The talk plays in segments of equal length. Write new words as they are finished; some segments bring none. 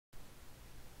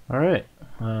Alright,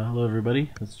 hello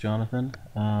everybody, it's Jonathan.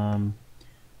 I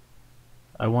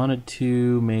wanted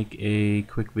to make a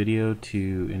quick video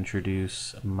to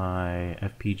introduce my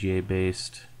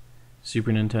FPGA-based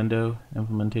Super Nintendo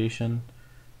implementation.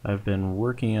 I've been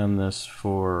working on this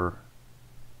for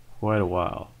quite a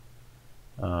while.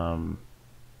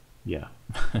 Yeah,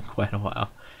 quite a while.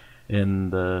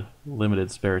 In the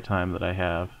limited spare time that I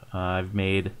have, I've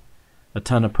made a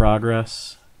ton of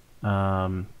progress.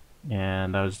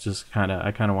 And I was just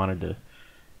I kind of wanted to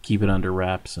keep it under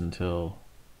wraps until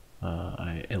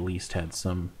I at least had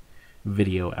some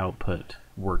video output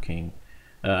working.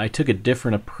 I took a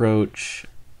different approach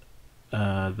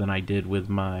than I did with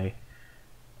my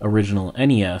original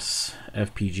NES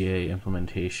FPGA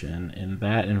implementation. In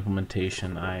that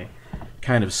implementation, I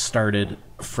kind of started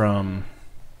from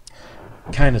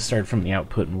the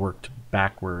output and worked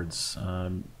backwards,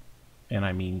 and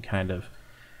I mean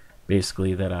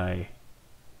basically that I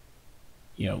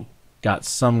got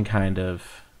some kind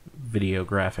of video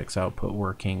graphics output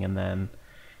working, and then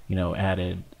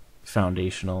added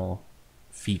foundational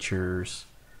features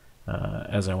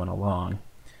as I went along.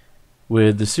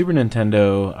 With the Super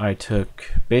Nintendo, I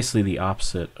took basically the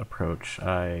opposite approach.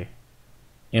 I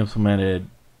implemented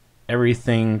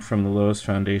everything from the lowest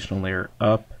foundational layer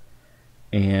up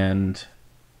and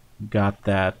got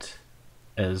that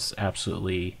as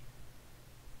absolutely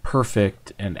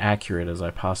perfect and accurate as I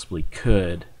possibly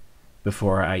could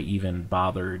before I even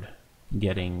bothered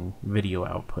getting video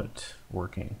output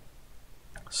working.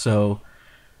 So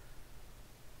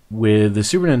with the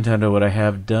Super Nintendo, what I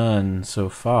have done so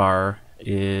far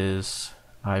is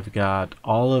I've got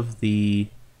all of the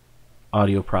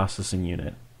audio processing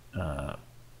unit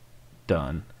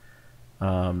done.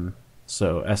 So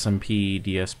SMP,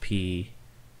 DSP,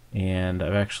 and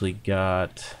I've actually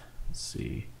got, let's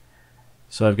see,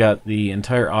 so I've got the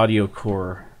entire audio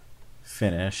core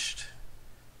finished.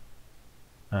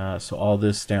 So all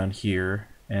this down here,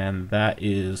 and that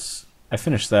is, I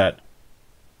finished that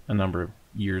a number of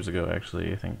years ago,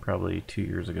 actually. I think probably 2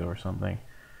 years ago or something.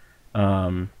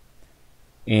 And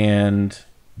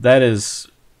that is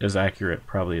as accurate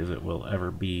probably as it will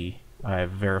ever be.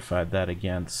 I've verified that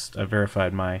I've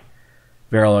verified my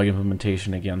Verilog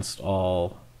implementation against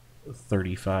all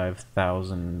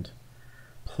 35,000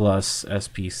 plus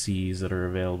SPCs that are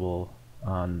available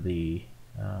on the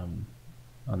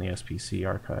SPC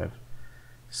archive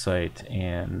site,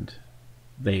 and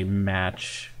they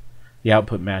match. The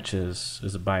output matches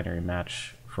is a binary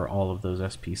match for all of those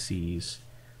SPCs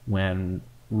when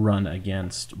run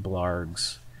against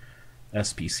Blarg's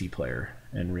SPC player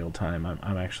in real time.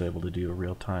 I'm actually able to do a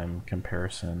real time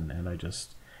comparison, and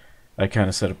I kind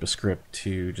of set up a script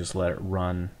to just let it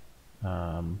run.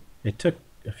 It took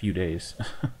a few days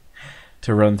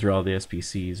to run through all the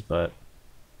SPCs, but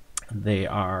they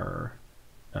are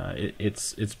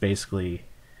it's basically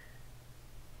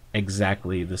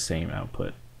exactly the same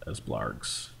output as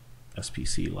Blarg's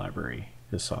SPC library,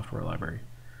 his software library.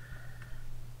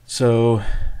 So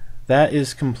that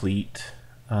is complete.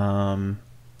 The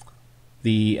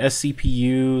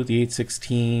SCPU, the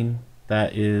 816,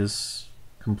 that is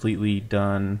completely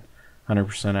done,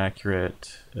 100%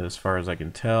 accurate as far as I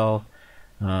can tell.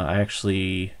 I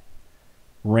actually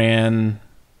ran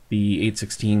the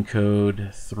 816 code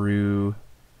through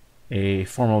a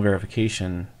formal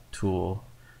verification tool.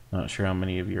 Not sure how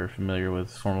many of you are familiar with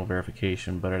formal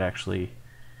verification, but it actually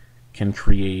can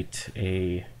create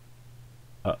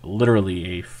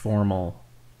literally a formal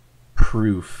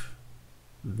proof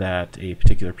that a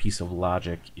particular piece of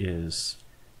logic is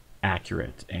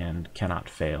accurate and cannot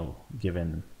fail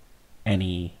given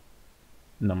any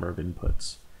number of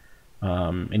inputs.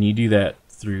 And you do that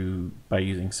by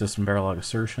using system Verilog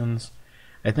assertions.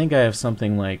 I think I have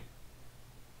something like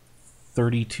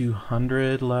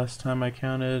 3,200 last time I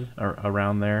counted, or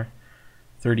around there.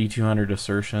 3,200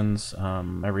 assertions.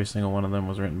 Every single one of them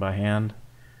was written by hand.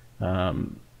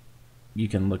 You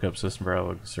can look up system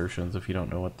Verilog assertions if you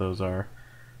don't know what those are,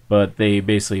 but they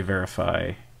basically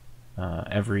verify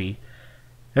every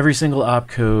single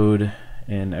opcode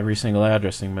in every single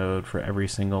addressing mode for every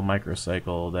single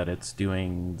microcycle that it's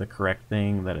doing the correct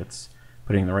thing, that it's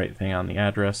putting the right thing on the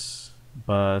address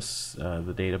bus,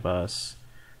 the data bus,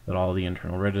 that all the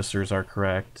internal registers are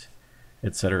correct,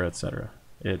 etc., etc.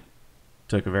 It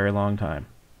took a very long time,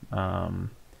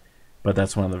 but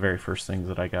that's one of the very first things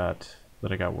that I got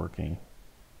working.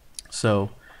 So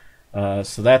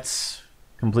that's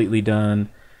completely done.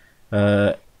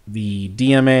 The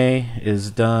DMA is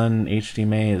done,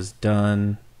 HDMA is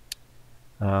done,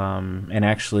 and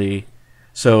actually,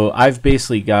 so I've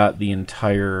basically got the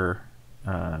entire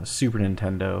Super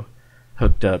Nintendo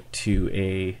hooked up to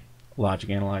a logic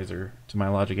analyzer, to my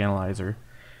logic analyzer,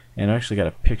 and I actually got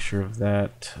a picture of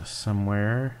that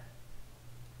somewhere.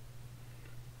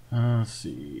 Let's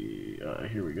see,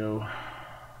 here we go.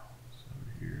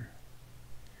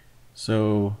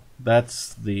 So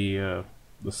that's the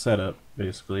setup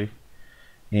basically,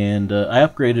 and I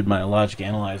upgraded my logic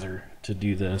analyzer to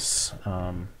do this.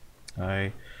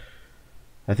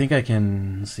 I think I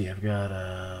can, let's see, I've got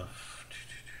I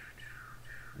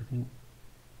think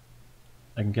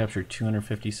I can capture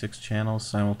 256 channels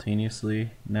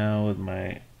simultaneously now with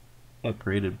my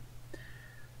upgraded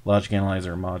logic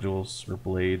analyzer modules, or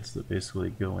blades, that basically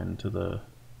go into the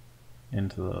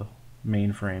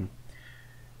mainframe,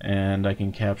 and I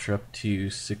can capture up to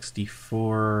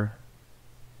 64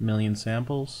 million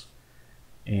samples,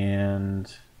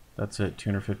 and that's at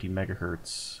 250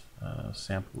 megahertz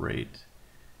sample rate.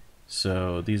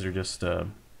 So these are just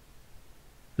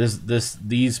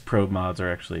these probe mods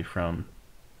are actually from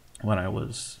when I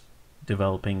was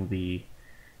developing the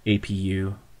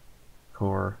APU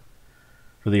core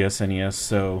for the SNES.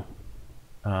 So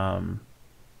I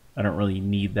don't really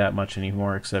need that much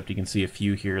anymore, except you can see a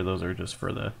few here. Those are just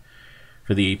for the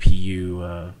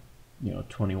APU,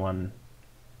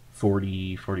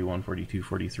 2140, 41, 42,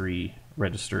 43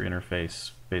 register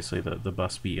interface, basically the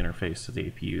bus B interface to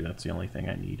the APU. That's the only thing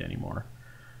I need anymore.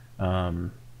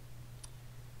 And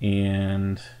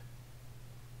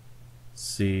let's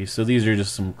see, so these are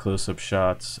just some close-up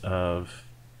shots of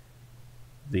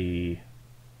the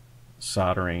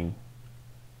soldering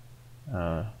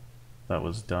that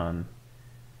was done.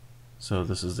 So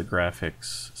this is the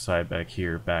graphics side back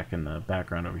here. Back in the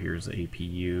background over here is the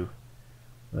APU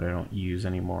that I don't use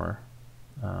anymore.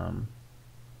 And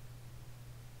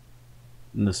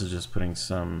this is just putting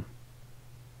some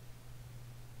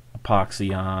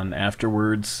epoxy on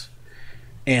afterwards.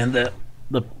 And the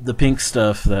pink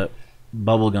stuff, that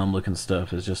bubblegum looking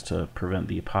stuff, is just to prevent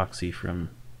the epoxy from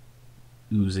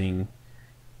oozing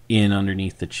in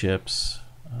underneath the chips,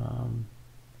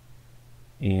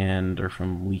 or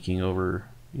from leaking over,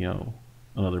 on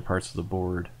other parts of the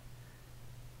board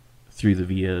through the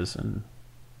vias and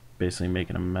basically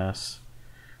making a mess.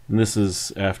 And this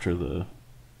is after the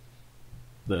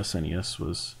SNES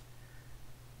was,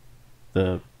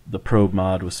 the probe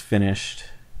mod was finished,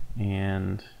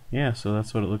 and yeah, so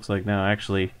that's what it looks like now.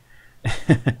 Actually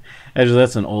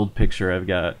that's an old picture I've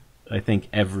got. I think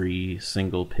every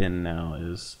single pin now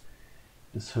is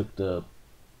hooked up.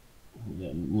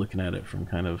 I'm looking at it from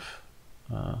kind of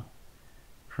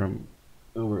from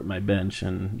over at my bench,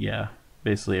 and yeah,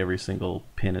 basically every single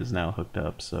pin is now hooked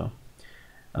up. So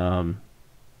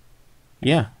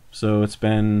yeah, so it's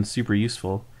been super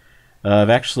useful. I've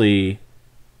actually,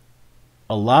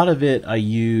 a lot of it I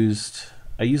used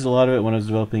a lot of it when I was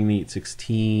developing the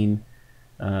 816,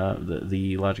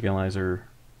 the logic analyzer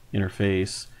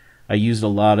interface. I used a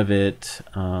lot of it.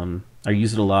 I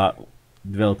used it a lot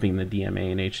developing the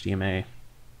DMA and HDMA.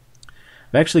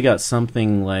 I've actually got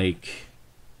something like,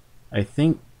 I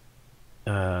think,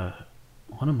 what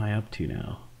am I up to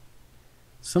now?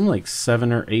 Something like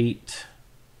 7 or 8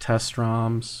 test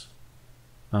ROMs,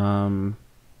 covering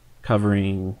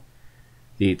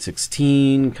the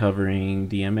 816, covering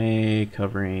DMA,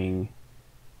 covering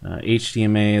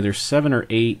HDMA. There's 7 or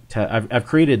 8. I've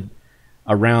created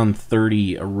around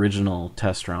 30 original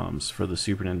test ROMs for the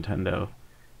Super Nintendo,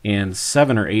 and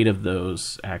 7 or 8 of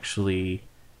those actually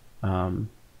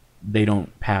they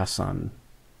don't pass on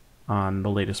the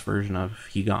latest version of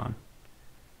Higan,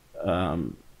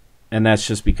 and that's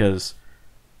just because,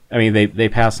 I mean, they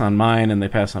pass on mine, and they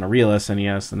pass on a real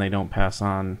SNES, and they don't pass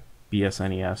on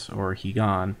BSNES or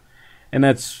Higan. And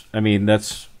that's, I mean,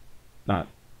 that's not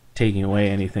taking away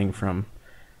anything from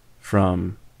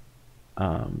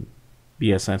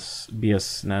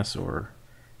BSNES or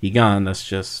Higan. That's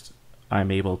just, I'm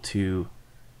able to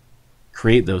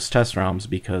create those test ROMs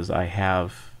because I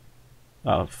have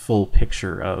a full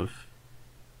picture of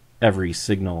every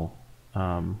signal,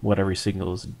 what every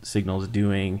signal is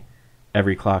doing,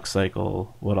 every clock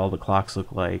cycle, what all the clocks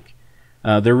look like.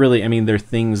 They're really, I mean, they're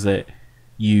things that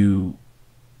you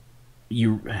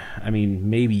I mean,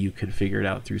 maybe you could figure it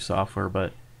out through software,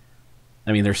 but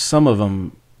I mean, there's some of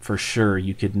them for sure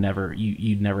you'd never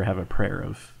have a prayer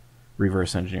of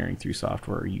reverse engineering through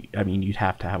software. I mean, you'd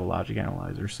have to have a logic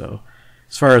analyzer. So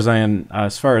as far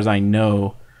as I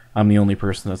know, I'm the only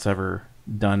person that's ever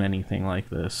done anything like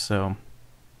this. So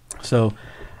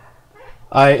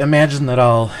I imagine that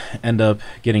I'll end up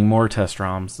getting more test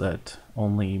ROMs that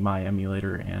only my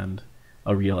emulator and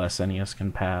a real SNES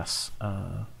can pass,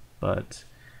 but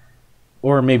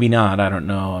or maybe not. I don't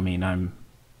know. I mean, I'm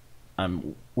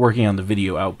working on the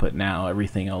video output now.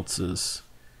 Everything else is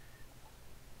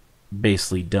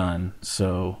basically done.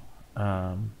 So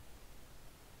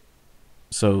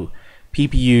so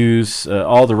PPUs,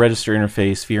 all the register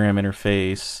interface, VRAM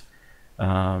interface,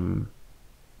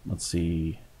 let's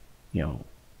see,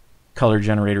 color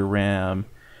generator RAM,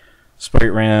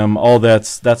 sprite RAM, all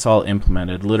that's all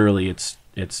implemented. Literally, it's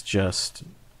just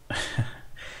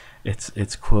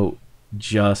it's quote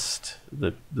just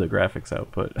the graphics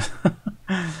output.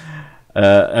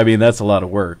 I mean, that's a lot of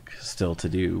work still to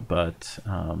do, but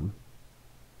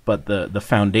the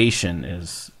foundation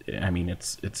is, I mean,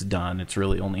 it's done. It's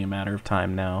really only a matter of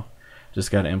time now.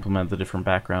 Just got to implement the different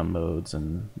background modes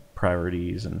and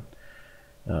priorities and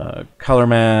color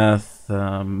math,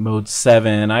 mode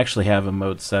 7. I actually have a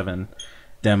mode 7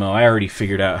 demo. I already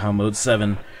figured out how mode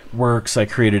 7 works. I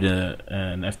created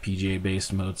an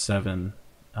FPGA-based mode 7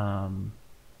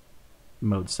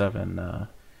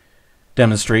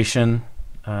 demonstration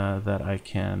that I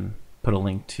can put a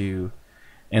link to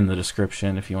in the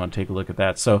description if you want to take a look at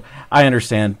that. So I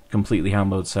understand completely how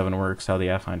mode 7 works, how the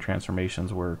affine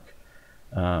transformations work.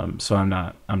 So I'm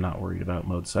not worried about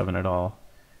mode 7 at all.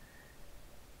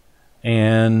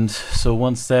 And so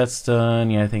once that's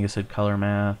done, yeah, I think I said color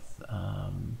math.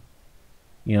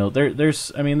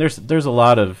 There's a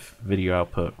lot of video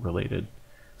output related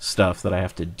stuff that I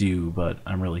have to do, but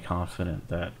I'm really confident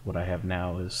that what I have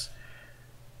now is,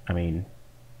 I mean,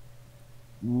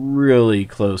 really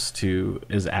close to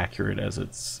as accurate as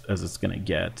it's gonna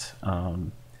get.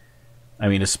 I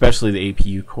mean, especially the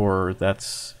APU core.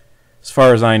 That's, as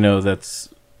far as I know,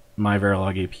 that's my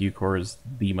Verilog APU core is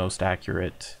the most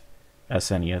accurate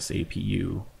SNES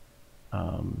APU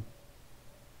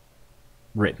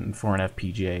written for an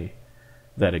FPGA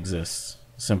that exists,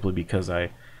 simply because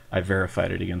I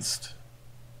verified it against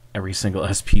every single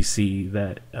SPC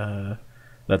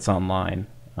that's online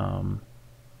on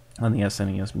the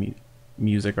SNES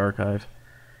Music Archive.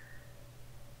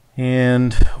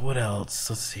 And what else?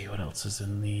 Let's see, what else is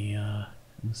in the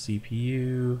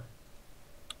CPU?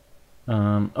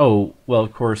 Oh, well,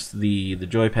 of course, the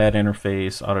joypad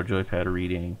interface, auto joypad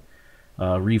reading,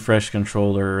 refresh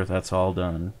controller, that's all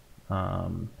done.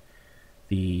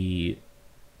 The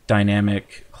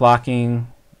dynamic clocking,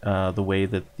 the way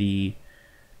that the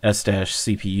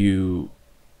S-CPU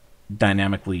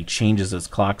dynamically changes its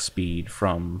clock speed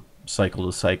from cycle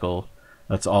to cycle,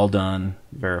 that's all done,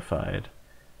 verified.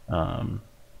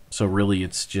 So really,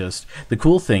 it's just, the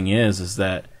cool thing is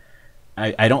that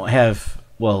I don't have,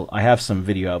 well, I have some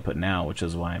video output now, which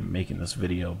is why I'm making this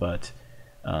video, but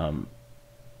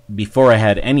before I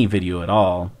had any video at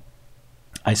all,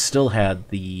 I still had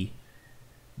the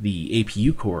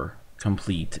APU core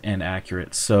complete and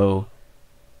accurate. So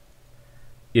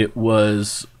it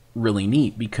was really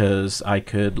neat because I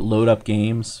could load up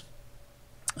games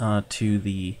to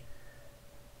the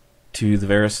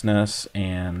VeriSNES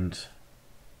and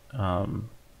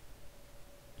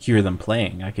hear them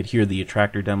playing. I could hear the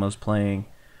attractor demos playing,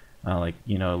 like,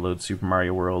 load Super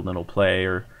Mario World and it'll play,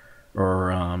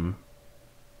 or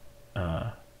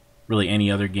really any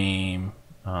other game.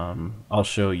 I'll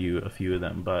show you a few of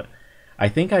them, but I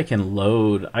think I can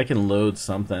load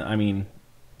something. I mean,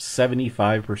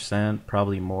 75%,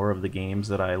 probably more, of the games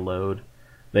that I load,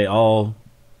 they all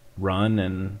run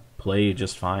and play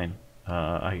just fine.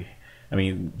 I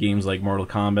mean, games like Mortal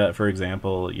Kombat, for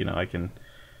example, I can,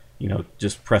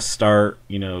 just press start,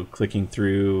 clicking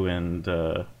through and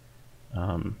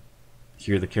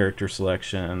hear the character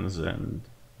selections and,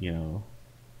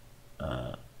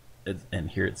 and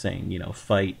hear it saying,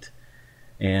 fight.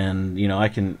 And,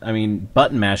 I mean,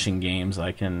 button mashing games,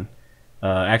 I can,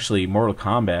 actually, Mortal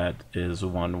Kombat is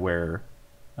one where,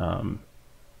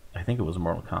 I think it was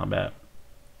Mortal Kombat,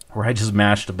 where I just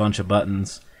mashed a bunch of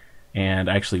buttons and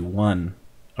actually won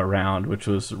a round, which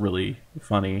was really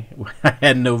funny. I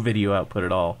had no video output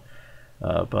at all,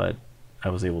 but I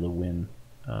was able to win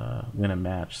a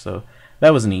match, so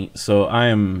that was neat. So I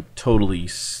am totally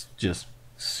just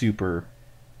super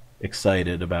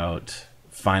excited about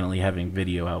finally having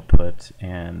video output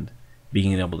and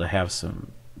being able to have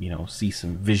some, see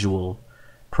some visual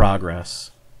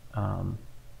progress.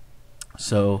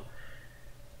 So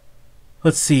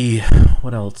let's see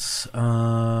what else.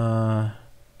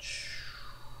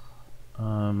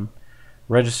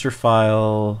 Register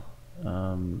file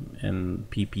and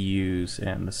PPUs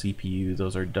and the CPU,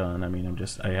 those are done. I mean,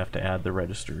 I have to add the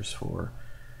registers for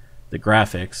the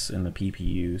graphics and the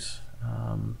PPUs.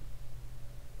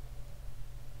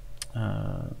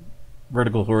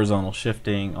 Vertical, horizontal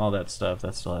shifting, all that stuff,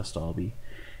 that still has to all be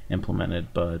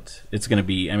implemented, but it's going to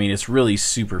be, I mean, it's really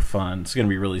super fun. It's going to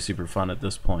be really super fun at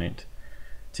this point.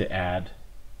 to add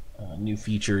new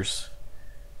features,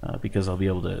 because I'll be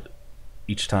able to,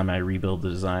 each time I rebuild the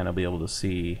design, I'll be able to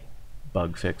see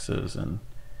bug fixes and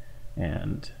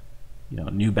you know,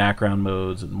 new background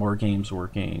modes and more games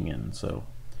working, and so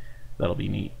that'll be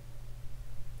neat.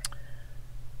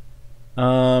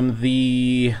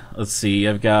 Let's see,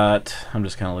 I'm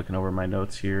just kind of looking over my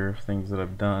notes here, things that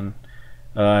I've done.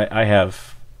 I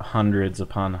have hundreds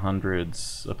upon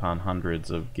hundreds upon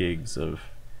hundreds of gigs of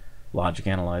logic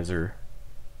analyzer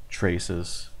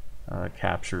traces,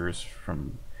 captures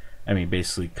from, I mean,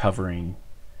 basically covering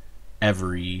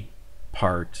every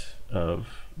part of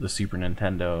the Super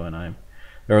Nintendo, and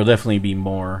there will definitely be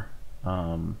more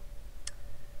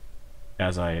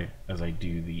as I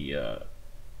do the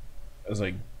as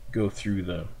I go through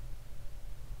the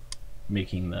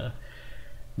making the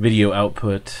video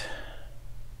output.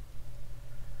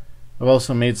 I've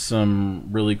also made some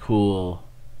really cool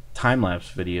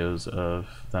time-lapse videos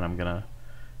that I'm gonna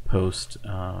post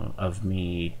of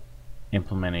me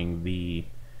implementing the.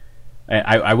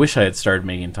 I wish I had started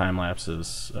making time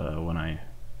lapses when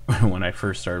I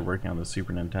first started working on the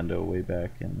Super Nintendo way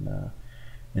back in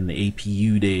the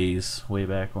APU days, way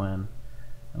back when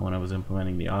I was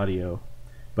implementing the audio.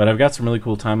 But I've got some really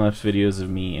cool time lapse videos of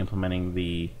me implementing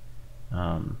the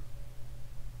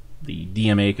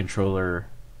DMA controller,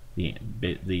 the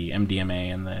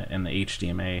MDMA and the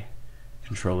HDMA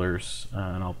controllers,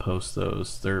 and I'll post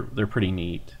those. They're pretty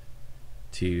neat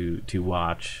to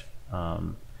watch.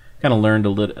 Kind of learned a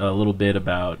little bit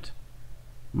about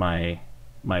my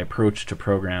approach to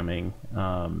programming,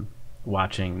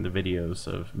 watching the videos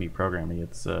of me programming.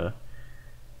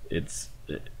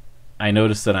 I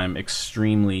noticed that I'm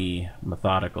extremely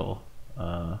methodical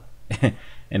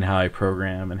in how I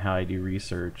program and how I do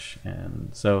research, and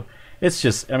so it's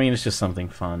just something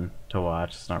fun to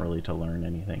watch. It's not really to learn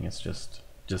anything. It's just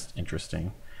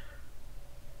interesting.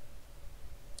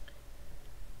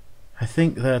 I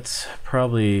think that's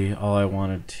probably all I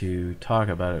wanted to talk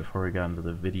about it before we got into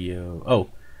the video.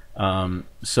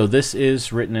 So this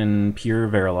is written in pure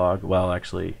Verilog. Well,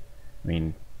 actually, I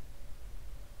mean,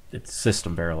 it's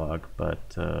system Verilog,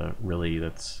 but really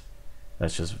that's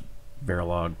just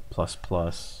Verilog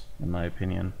 ++ in my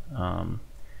opinion.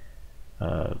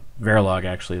 Verilog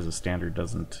actually as a standard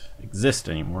doesn't exist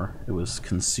anymore. It was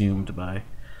consumed by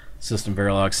system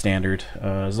Verilog standard.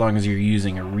 As long as you're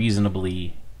using a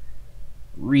reasonably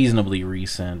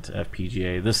recent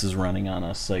FPGA. This is running on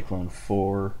a Cyclone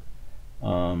 4. As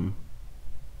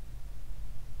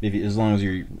long as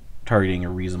you're targeting a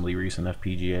reasonably recent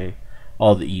FPGA,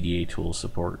 all the EDA tools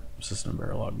support system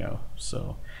Verilog now.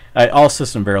 So all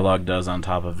system Verilog does on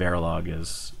top of Verilog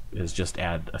is just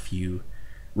add a few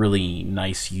really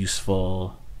nice,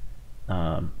 useful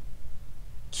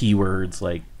keywords,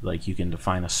 like you can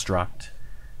define a struct.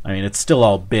 I mean, it's still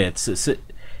all bits.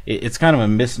 It's kind of a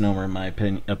misnomer in my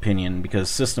opinion, because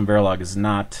system Verilog is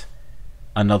not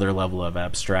another level of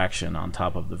abstraction on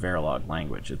top of the Verilog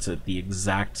language. It's at the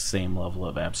exact same level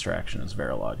of abstraction as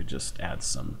Verilog. It just adds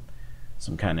some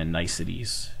kind of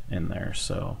niceties in there.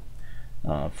 So,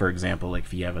 for example, like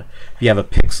if you have a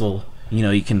pixel, you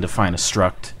know, you can define a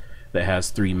struct that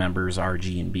has 3 members R,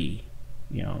 G, and B,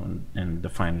 you know, and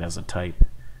define it as a type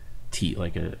T,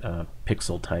 like a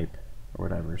pixel type or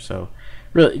whatever. So,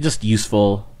 really, just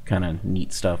useful, kind of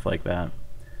neat stuff like that.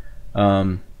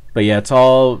 But yeah, it's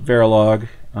all Verilog.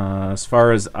 As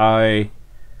far as I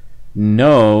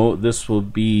know, this will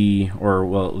be, or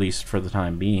well, at least for the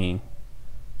time being,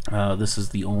 this is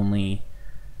the only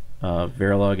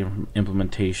Verilog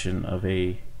implementation of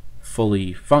a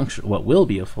fully functional, what will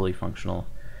be a fully functional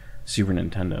Super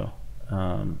Nintendo,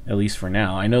 at least for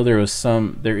now. I know there is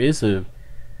a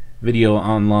video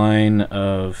online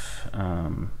of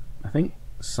I think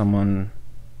someone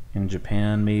in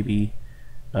Japan maybe,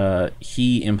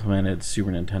 he implemented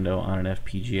Super Nintendo on an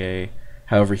FPGA.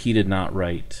 However, he did not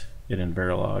write it in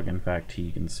Verilog. In fact,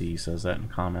 he says that in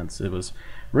comments. It was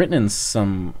written in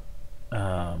some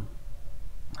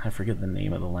I forget the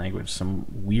name of the language, some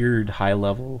weird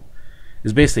high-level,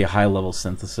 it's basically a high-level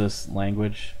synthesis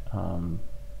language,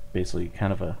 basically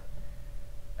kind of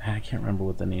I can't remember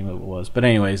what the name of it was, but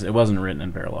anyways, it wasn't written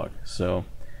in Verilog, so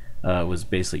it was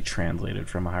basically translated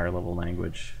from a higher-level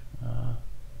language.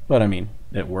 But I mean,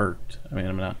 it worked. I mean,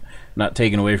 I'm not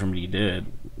taking away from what he did,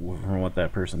 from what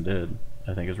that person did.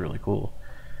 I think it's really cool.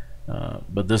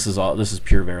 But this is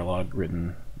pure Verilog,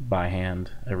 written by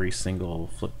hand. Every single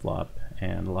flip-flop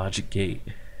and logic gate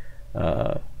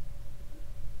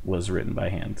was written by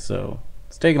hand. So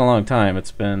it's taken a long time.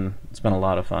 It's been a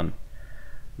lot of fun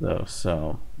though.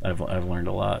 So I've learned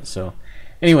a lot. So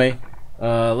anyway,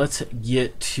 let's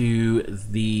get to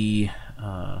the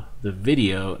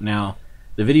video now.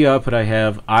 The video output I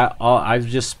have, I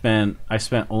spent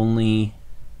only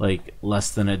like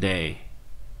less than a day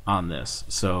on this,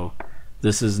 so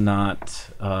this is not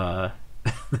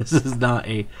this is not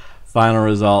a final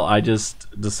result. I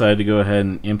just decided to go ahead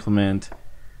and implement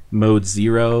mode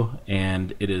 0,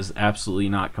 and it is absolutely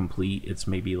not complete. It's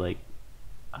maybe like,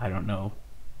 I don't know,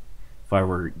 if I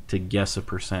were to guess a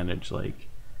percentage, like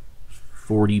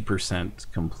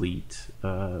 40% complete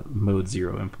mode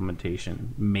 0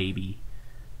 implementation, maybe.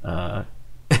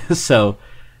 So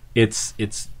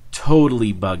it's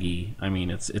totally buggy. I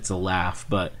mean, it's a laugh,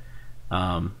 but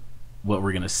what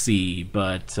we're gonna see.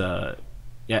 But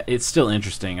yeah, it's still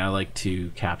interesting. I like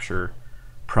to capture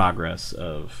progress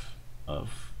of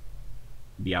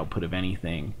the output of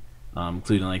anything,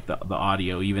 including like the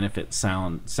audio. Even if it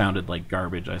sounded like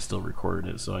garbage, I still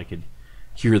recorded it so I could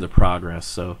hear the progress.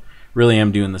 So really,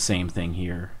 I'm doing the same thing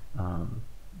here,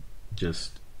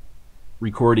 just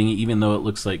recording, even though it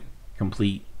looks like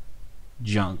complete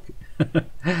junk.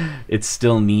 It's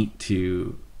still neat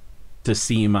to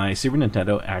see my Super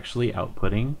Nintendo actually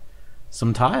outputting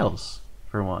some tiles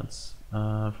for once,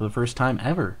 for the first time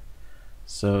ever.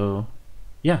 So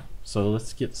yeah, so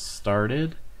let's get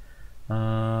started.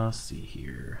 Let's see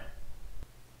here.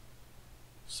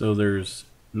 So there's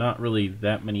not really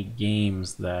that many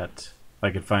games that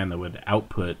I could find that would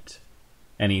output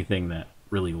anything that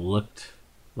really looked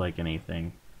like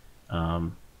anything,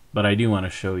 but I do want to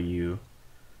show you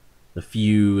the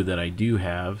few that I do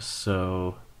have.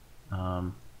 So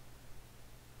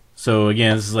so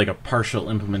again, this is like a partial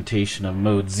implementation of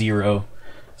mode 0,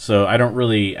 so I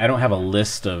don't have a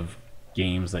list of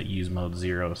games that use mode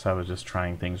 0, so I was just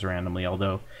trying things randomly,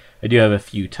 although I do have a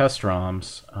few test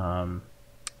ROMs,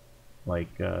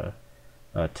 like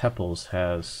Teppels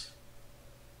has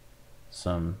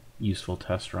some useful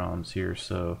test ROMs here.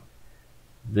 So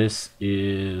this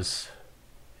is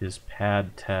his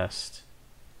pad test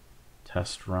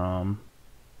ROM,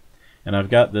 and I've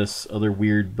got this other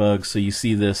weird bug. So you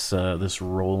see this this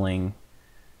rolling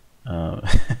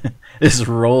this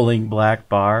rolling black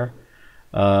bar.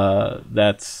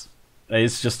 It's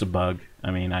just a bug.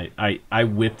 I mean, I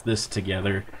whipped this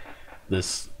together,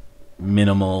 this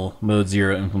minimal mode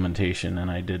 0 implementation,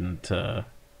 and I didn't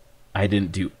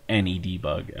do any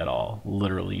debug at all,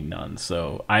 literally none.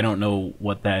 So I don't know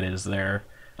what that is there.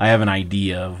 I have an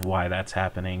idea of why that's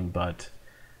happening, but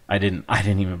I didn't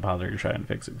even bother to try and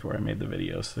fix it before I made the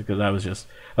videos, because I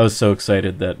was so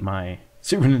excited that my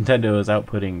Super Nintendo is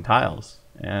outputting tiles,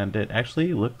 and it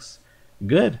actually looks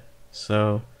good.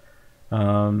 So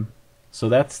so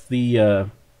that's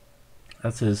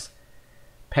his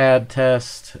pad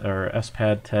test, or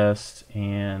SPAD test,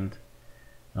 and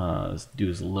let's do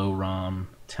his low ROM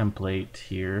template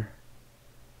here.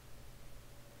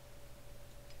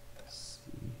 Let's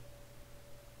see.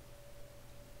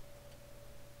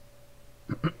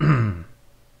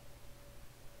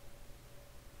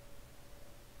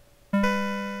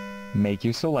 Make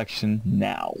your selection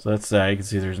now. So that's you can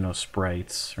see there's no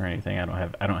sprites or anything. I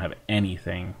don't have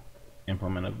anything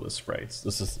implemented with sprites.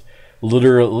 This is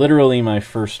literally my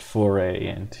first foray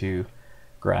into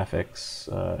graphics,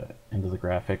 into the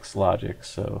graphics logic.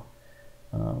 So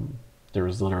there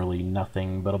was literally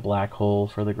nothing but a black hole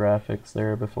for the graphics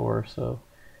there before. So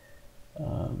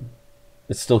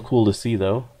it's still cool to see,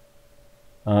 though.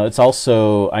 It's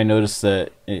also, I noticed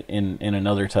that in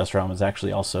another test ROM, it's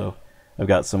actually also, I've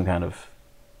got some kind of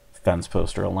fence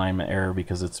post or alignment error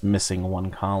because it's missing one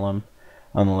column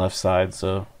on the left side.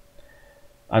 So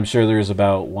I'm sure there's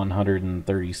about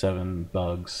 137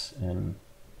 bugs in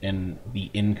the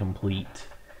incomplete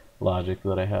logic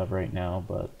that I have right now,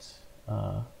 but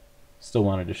still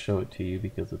wanted to show it to you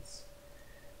because it's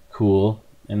cool.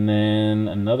 And then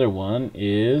another one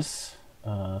is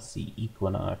see,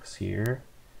 Equinox here.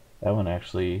 That one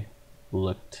actually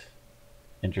looked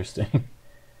interesting.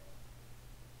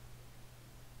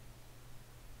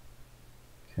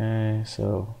 Okay,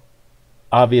 so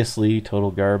obviously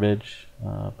total garbage,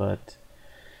 but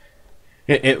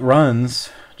it runs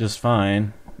just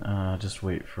fine. Just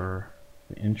wait for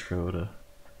the intro to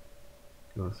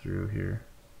go through here.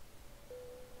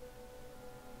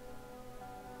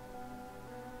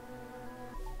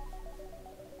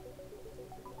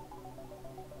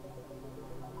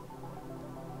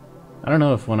 I don't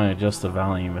know if when I adjust the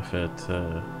volume, if it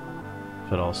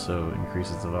also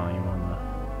increases the volume on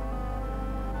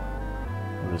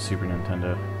the Super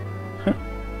Nintendo.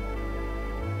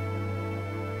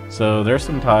 So there's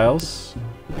some tiles.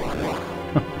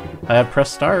 I have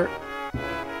press start,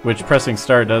 which pressing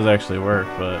start does actually work,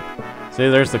 but See,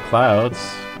 there's the clouds.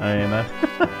 I mean,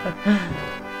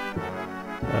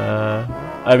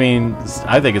 I mean,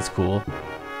 I think it's cool.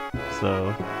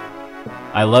 So,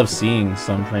 I love seeing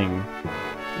something,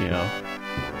 you know.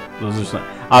 Those are some,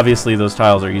 obviously those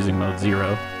tiles are using mode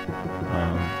 0.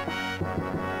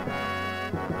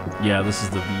 Yeah, this is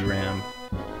the VRAM.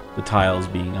 The tiles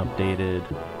being updated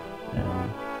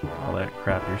and all that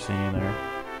crap you're seeing there.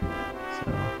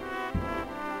 So,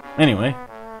 anyway,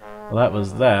 well, that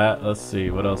was that. Let's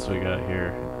see what else we got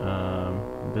here.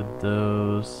 Did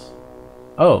those?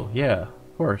 Oh yeah,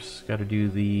 of course. Got to do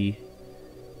the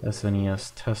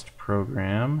SNES test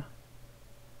program.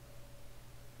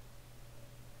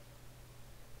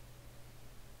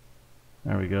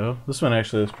 There we go. This one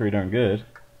actually looks pretty darn good.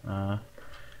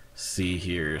 See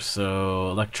here.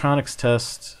 So electronics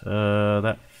test,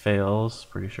 that fails.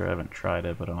 Pretty sure I haven't tried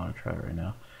it, but I want to try it right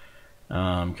now.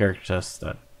 Character test,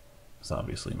 that is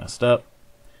obviously messed up.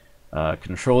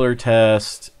 Controller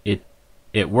test, it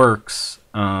works.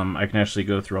 I can actually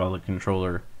go through all the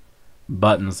controller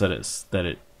buttons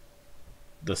the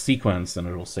sequence, and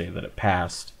it'll say that it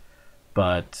passed,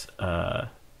 but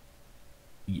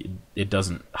it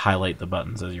doesn't highlight the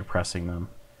buttons as you're pressing them.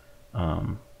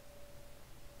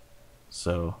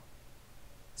 So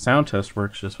sound test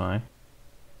works just fine.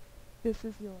 This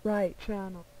is your right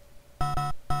channel.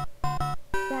 Right.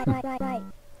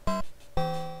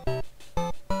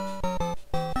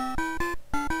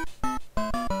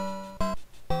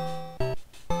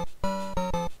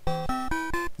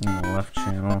 And the left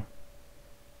channel.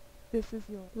 This is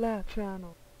your left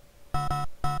channel.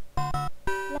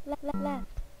 Left.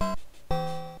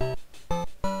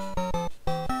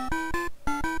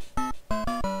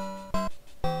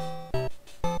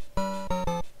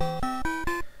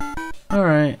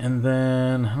 Alright, and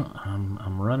then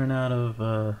I'm running out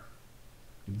of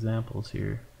examples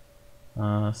here.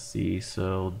 Let's see,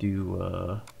 so I'll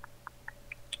do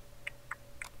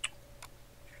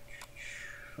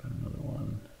find another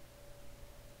one.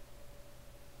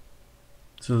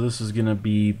 So this is gonna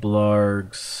be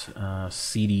Blarg's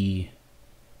CD,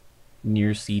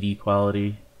 near CD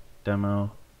quality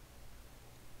demo.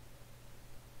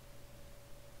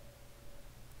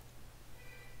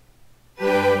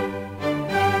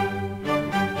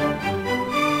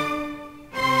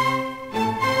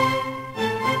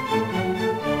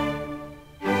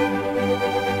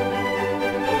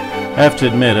 I have to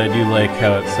admit, I do like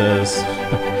how it says,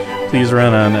 please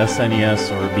run on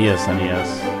SNES or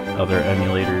BSNES, other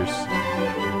emulators,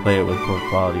 play it with poor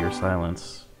quality or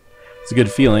silence. It's a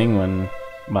good feeling when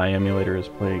my emulator is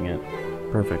playing it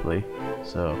perfectly.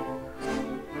 So,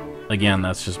 again,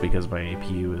 that's just because my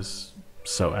APU is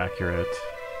so accurate.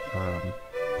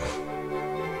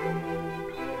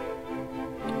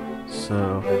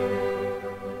 So,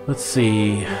 let's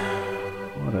see,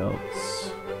 what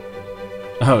else?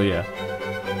 Oh yeah. Let's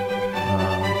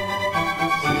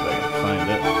see if I can find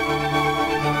it.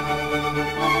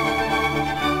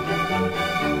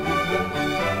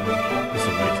 This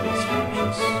will wait till this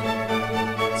finishes.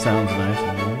 Sounds nice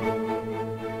anyway.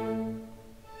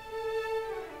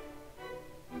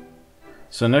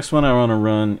 So next one I want to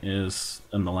run is,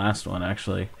 and the last one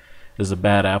actually, is a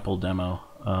Bad Apple demo.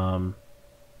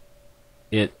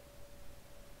 It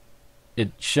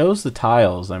shows the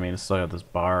tiles. I mean, it's still got this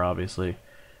bar obviously.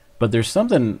 But there's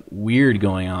something weird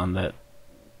going on that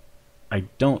I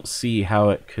don't see how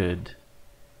it could.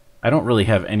 I don't really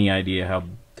have any idea how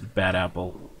Bad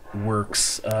Apple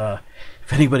works.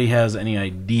 If anybody has any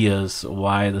ideas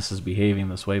why this is behaving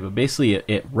this way, but basically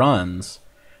it runs,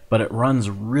 but it runs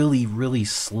really, really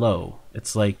slow.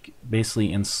 It's like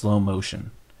basically in slow motion,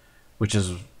 which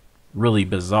is really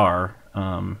bizarre.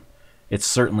 It's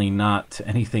certainly not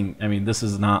anything. I mean, this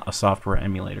is not a software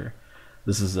emulator.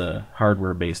 This is a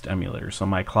hardware-based emulator, so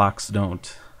my clocks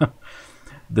don't...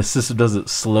 the system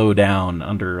doesn't slow down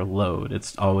under load.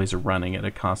 It's always running at a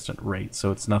constant rate,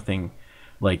 so it's nothing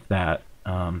like that.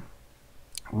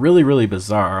 Really, really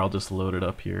bizarre. I'll just load it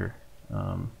up here.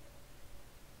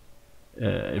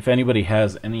 If anybody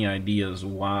has any ideas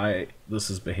why this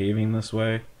is behaving this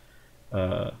way,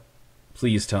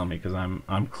 please tell me, because I'm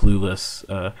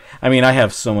clueless. I mean, I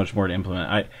have so much more to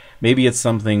implement. Maybe it's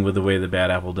something with the way the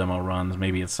Bad Apple demo runs.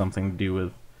 Maybe it's something to do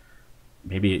with,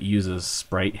 maybe it uses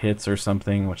sprite hits or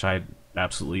something, which I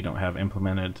absolutely don't have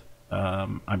implemented.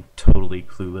 I'm totally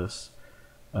clueless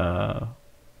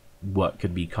what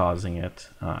could be causing it.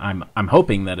 I'm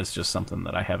hoping that it's just something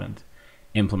that I haven't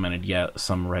implemented yet,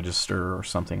 some register or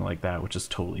something like that, which is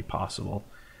totally possible.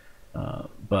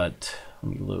 But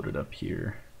let me load it up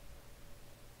here.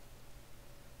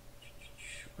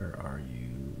 Where are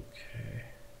you? Okay.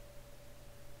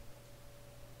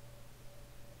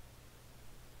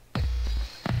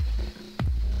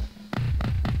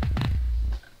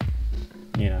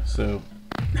 Yeah, so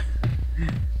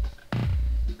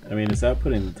I mean, it's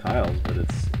outputting the tiles, but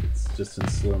it's just in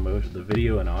slow motion. The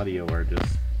video and audio are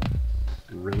just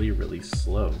really, really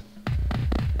slow.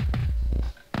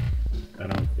 I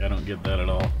don't get that at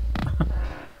all.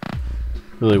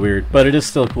 Really weird, but it is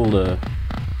still cool to.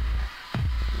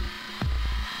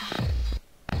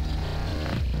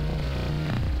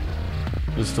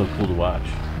 It's still cool to watch.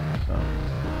 So.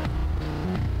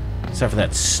 Except for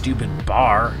that stupid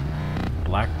bar,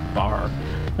 black bar.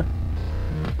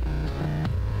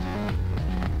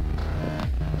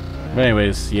 But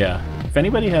anyways, yeah. If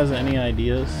anybody has any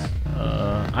ideas,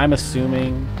 I'm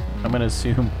gonna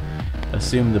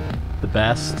assume the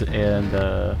best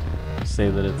and say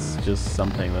that it's just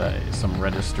something some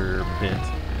register bit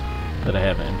that I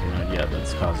haven't implemented yet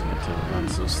that's causing it to run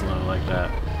so slow like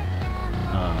that.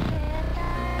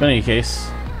 But in any case,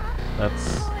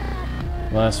 that's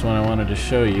the last one I wanted to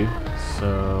show you.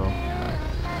 So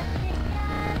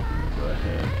go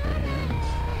ahead and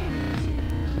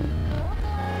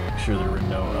make sure there were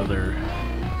no other.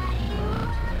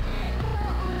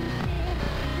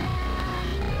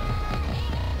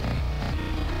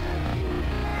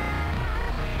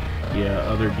 Yeah,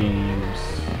 other games,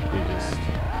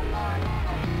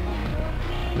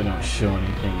 they don't show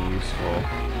anything useful.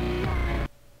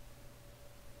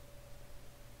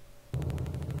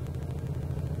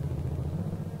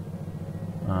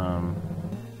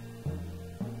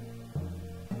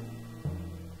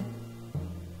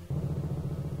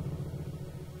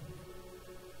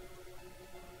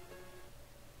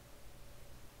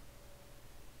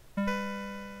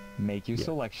 Make your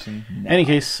selection now. In any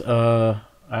case,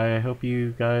 I hope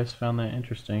you guys found that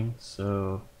interesting.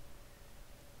 So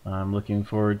I'm looking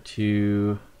forward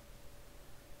to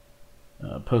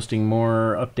posting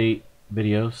more update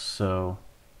videos. So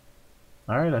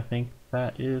alright, I think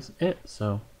that is it.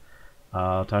 So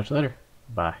I'll talk to you later.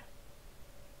 Bye.